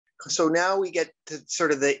So now we get to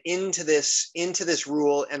sort of the into this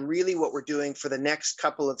rule, and really what we're doing for the next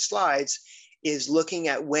couple of slides is looking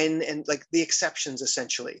at when and like the exceptions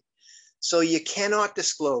essentially. So you cannot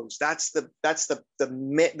disclose. That's the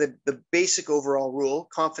basic overall rule,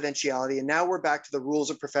 confidentiality. And now we're back to the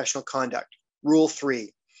rules of professional conduct, Rule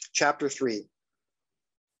 3, Chapter 3.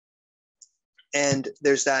 And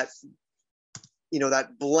there's that,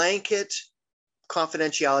 that blanket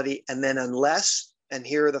confidentiality, and then unless, and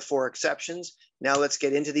here are the 4 exceptions. Now let's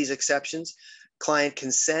get into these exceptions. Client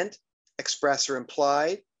consent, express or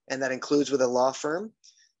implied, and that includes with a law firm.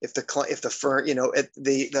 If the firm,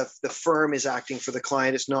 the firm is acting for the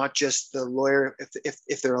client, it's not just the lawyer.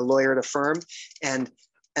 If they're a lawyer at a firm, and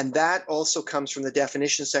that also comes from the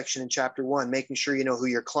definition section in Chapter 1, making sure you know who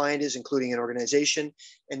your client is, including an organization,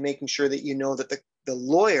 and making sure that you know that the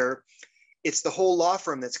lawyer, it's the whole law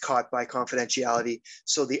firm that's caught by confidentiality.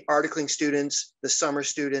 So the articling students, the summer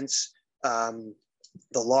students, the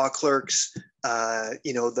law clerks,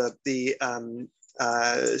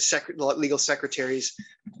 legal secretaries,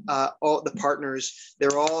 all the partners,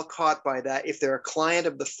 they're all caught by that. If they're a client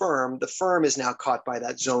of the firm is now caught by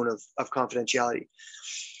that zone of confidentiality.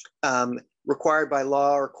 Required by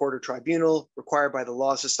law or court or tribunal, required by the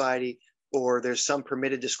law society, or there's some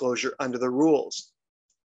permitted disclosure under the rules.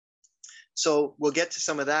 So we'll get to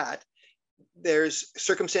some of that. There's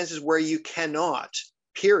circumstances where you cannot,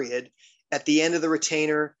 period. At the end of the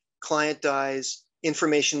retainer, client dies,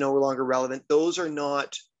 information no longer relevant. Those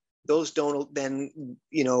don't then,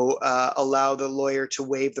 allow the lawyer to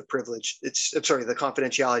waive the privilege. The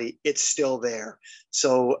confidentiality, it's still there.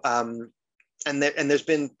 So, and there's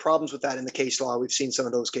been problems with that in the case law. We've seen some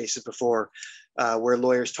of those cases before where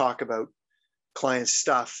lawyers talk about client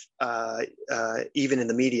stuff, even in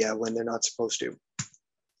the media when they're not supposed to.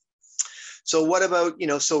 So what about,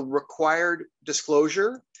 required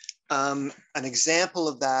disclosure? An example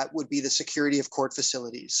of that would be the security of court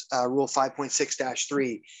facilities, Rule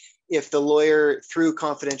 5.6-3. If the lawyer, through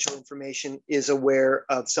confidential information, is aware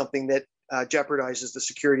of something that jeopardizes the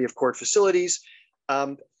security of court facilities,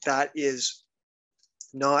 that is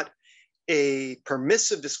not a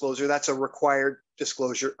permissive disclosure, that's a required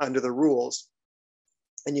disclosure under the rules.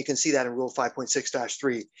 And you can see that in Rule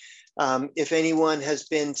 5.6-3. If anyone has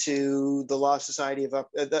been to the Law Society of,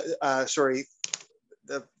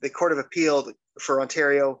 the Court of Appeal for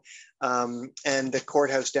Ontario and the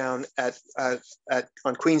courthouse down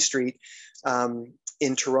on Queen Street in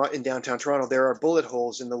downtown Toronto, there are bullet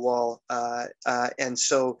holes in the wall. And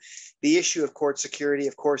so the issue of court security,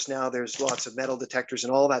 of course, now there's lots of metal detectors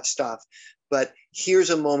and all that stuff. But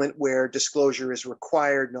here's a moment where disclosure is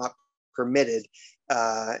required, not permitted,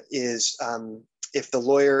 if the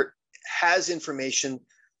lawyer has information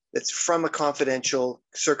that's from a confidential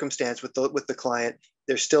circumstance with the client,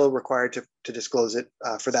 they're still required to disclose it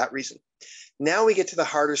for that reason. Now we get to the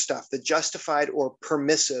harder stuff, the justified or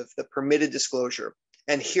permissive, the permitted disclosure.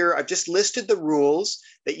 And here I've just listed the rules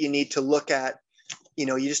that you need to look at.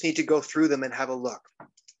 You just need to go through them and have a look.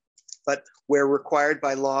 But where required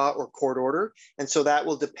by law or court order. And so that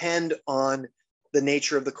will depend on the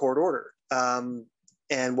nature of the court order and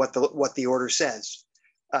what the order says.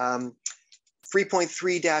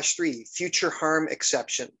 3.3-3, future harm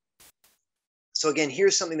exception. So again,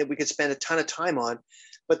 here's something that we could spend a ton of time on,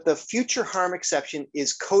 but the future harm exception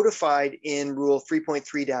is codified in Rule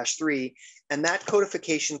 3.3-3, and that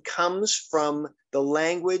codification comes from the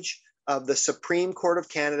language of the Supreme Court of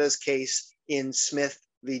Canada's case in Smith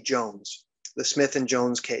v. Jones, the Smith and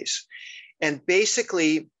Jones case. And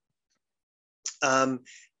basically,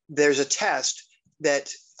 there's a test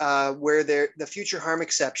that where the future harm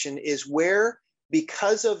exception is where,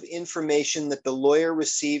 because of information that the lawyer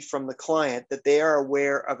received from the client, that they are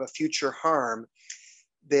aware of a future harm,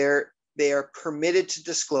 they are permitted to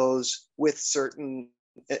disclose if certain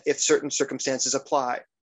circumstances apply.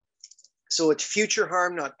 So it's future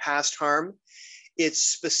harm, not past harm. It's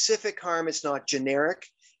specific harm, it's not generic.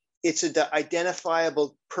 It's an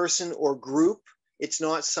identifiable person or group. It's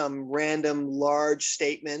not some random large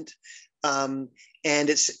statement. And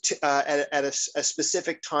it's at a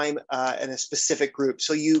specific time and a specific group.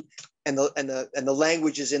 So the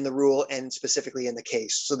language is in the rule and specifically in the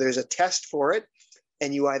case. So there's a test for it,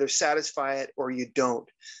 and you either satisfy it or you don't.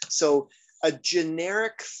 So a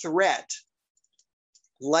generic threat,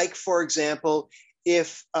 like for example,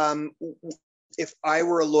 if I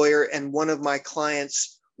were a lawyer and one of my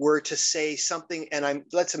clients were to say something, and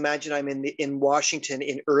let's imagine I'm in Washington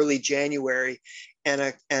in early January, and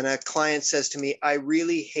a client says to me, I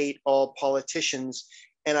really hate all politicians,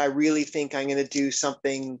 and I really think I'm going to do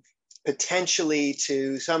something potentially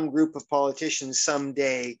to some group of politicians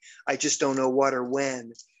someday. I just don't know what or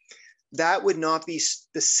when. That would not be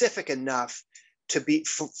specific enough to be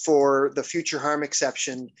for the future harm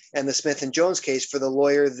exception and the Smith and Jones case for the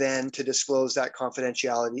lawyer then to disclose that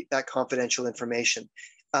confidentiality, that confidential information.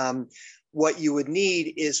 What you would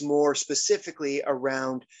need is more specifically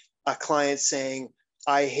around a client saying,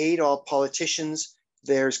 I hate all politicians.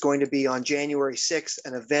 There's going to be on January 6th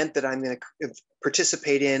an event that I'm going to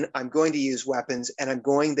participate in. I'm going to use weapons, and I'm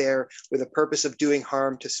going there with a purpose of doing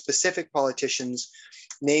harm to specific politicians,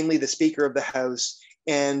 namely the Speaker of the House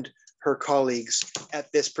and her colleagues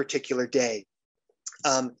at this particular day.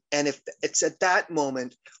 And if it's at that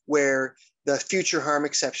moment where the future harm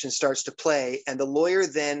exception starts to play, and the lawyer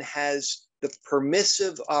then has the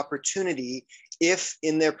permissive opportunity, if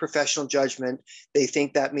in their professional judgment they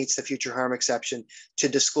think that meets the future harm exception, to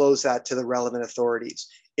disclose that to the relevant authorities.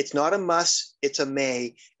 It's not a must, it's a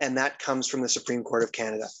may, and that comes from the Supreme Court of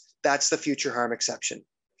Canada. That's the future harm exception.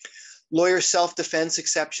 Lawyer self-defense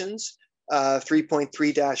exceptions,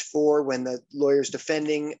 3.3-4, when the lawyer's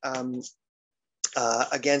defending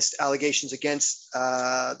against allegations against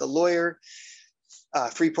the lawyer.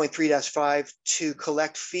 3.3-5, to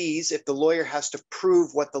collect fees if the lawyer has to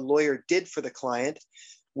prove what the lawyer did for the client.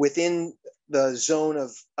 Within the zone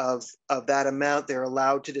of that amount, they're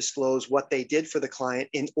allowed to disclose what they did for the client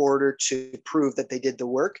in order to prove that they did the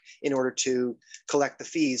work, in order to collect the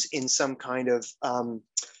fees in some kind of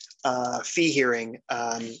fee hearing,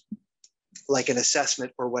 like an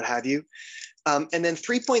assessment or what have you. And then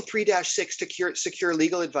 3.3-6, to secure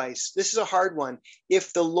legal advice. This is a hard one.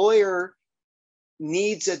 If the lawyer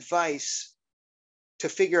needs advice to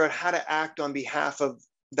figure out how to act on behalf of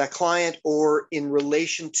the client or in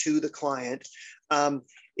relation to the client,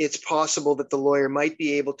 it's possible that the lawyer might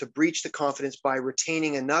be able to breach the confidence by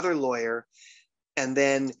retaining another lawyer and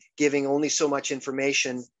then giving only so much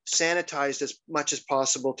information, sanitized as much as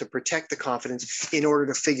possible to protect the confidence in order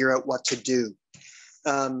to figure out what to do.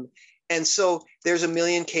 And so there's a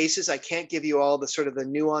million cases. I can't give you all the sort of the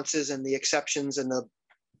nuances and the exceptions and the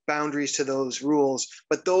boundaries to those rules,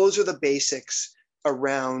 but those are the basics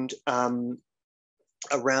around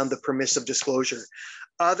the permissive disclosure.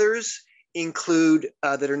 Others include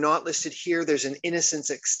that are not listed here. There's an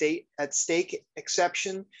innocence at stake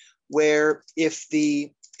exception, where if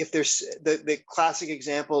there's the classic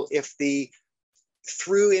example, if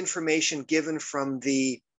through information given from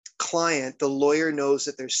the client, the lawyer knows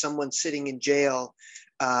that there's someone sitting in jail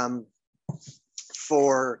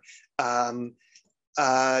for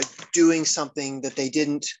doing something that they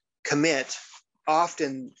didn't commit,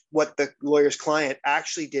 often what the lawyer's client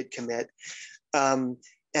actually did commit. And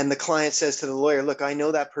the client says to the lawyer, look, I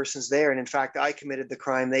know that person's there. And in fact, I committed the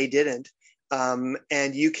crime, they didn't.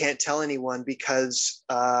 And you can't tell anyone because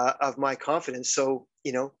of my confidence. So,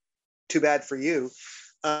 too bad for you.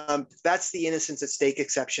 That's the innocence at stake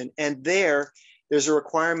exception. And there's a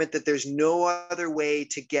requirement that there's no other way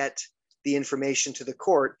to get the information to the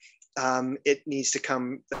court. It needs to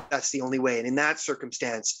come, that's the only way. And in that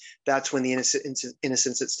circumstance, that's when the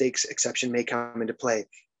innocence at stakes exception may come into play.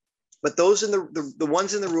 But those are the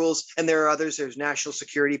ones in the rules, and there are others. There's national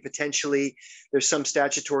security, potentially. There's some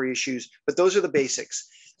statutory issues, but those are the basics.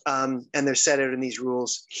 And they're set out in these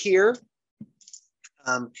rules here.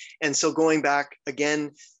 And so going back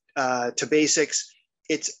again to basics,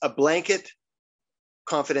 it's a blanket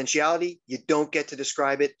confidentiality. You don't get to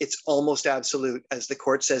describe it. It's almost absolute, as the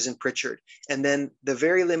court says in Pritchard. And then the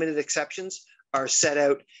very limited exceptions are set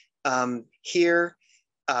out here.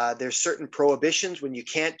 There's certain prohibitions when you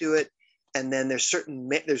can't do it. And then there's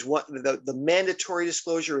the mandatory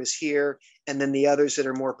disclosure is here. And then the others that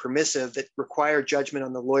are more permissive that require judgment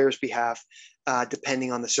on the lawyer's behalf,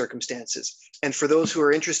 depending on the circumstances. And for those who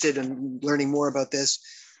are interested in learning more about this,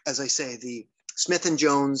 as I say, the Smith and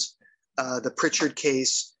Jones, the Pritchard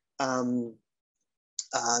case, and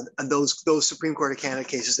those Supreme Court of Canada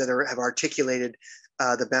cases that have articulated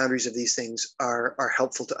the boundaries of these things are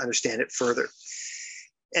helpful to understand it further.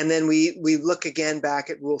 And then we look again back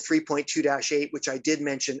at Rule 3.2-8, which I did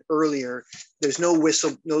mention earlier. There's no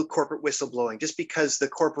corporate whistleblowing. Just because the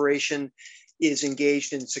corporation is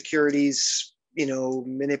engaged in securities,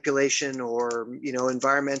 manipulation or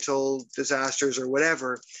environmental disasters or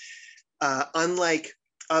whatever, unlike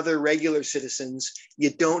other regular citizens, you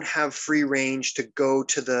don't have free range to go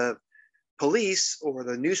to the police or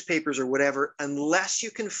the newspapers or whatever unless you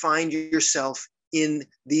can find yourself in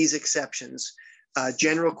these exceptions.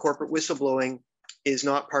 General corporate whistleblowing is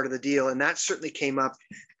not part of the deal, and that certainly came up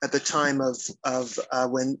at the time of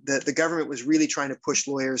when the government was really trying to push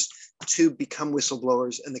lawyers to become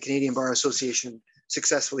whistleblowers, and the Canadian Bar Association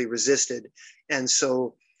successfully resisted. And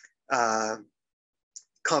so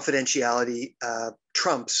confidentiality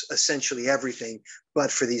trumps essentially everything,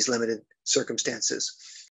 but for these limited circumstances.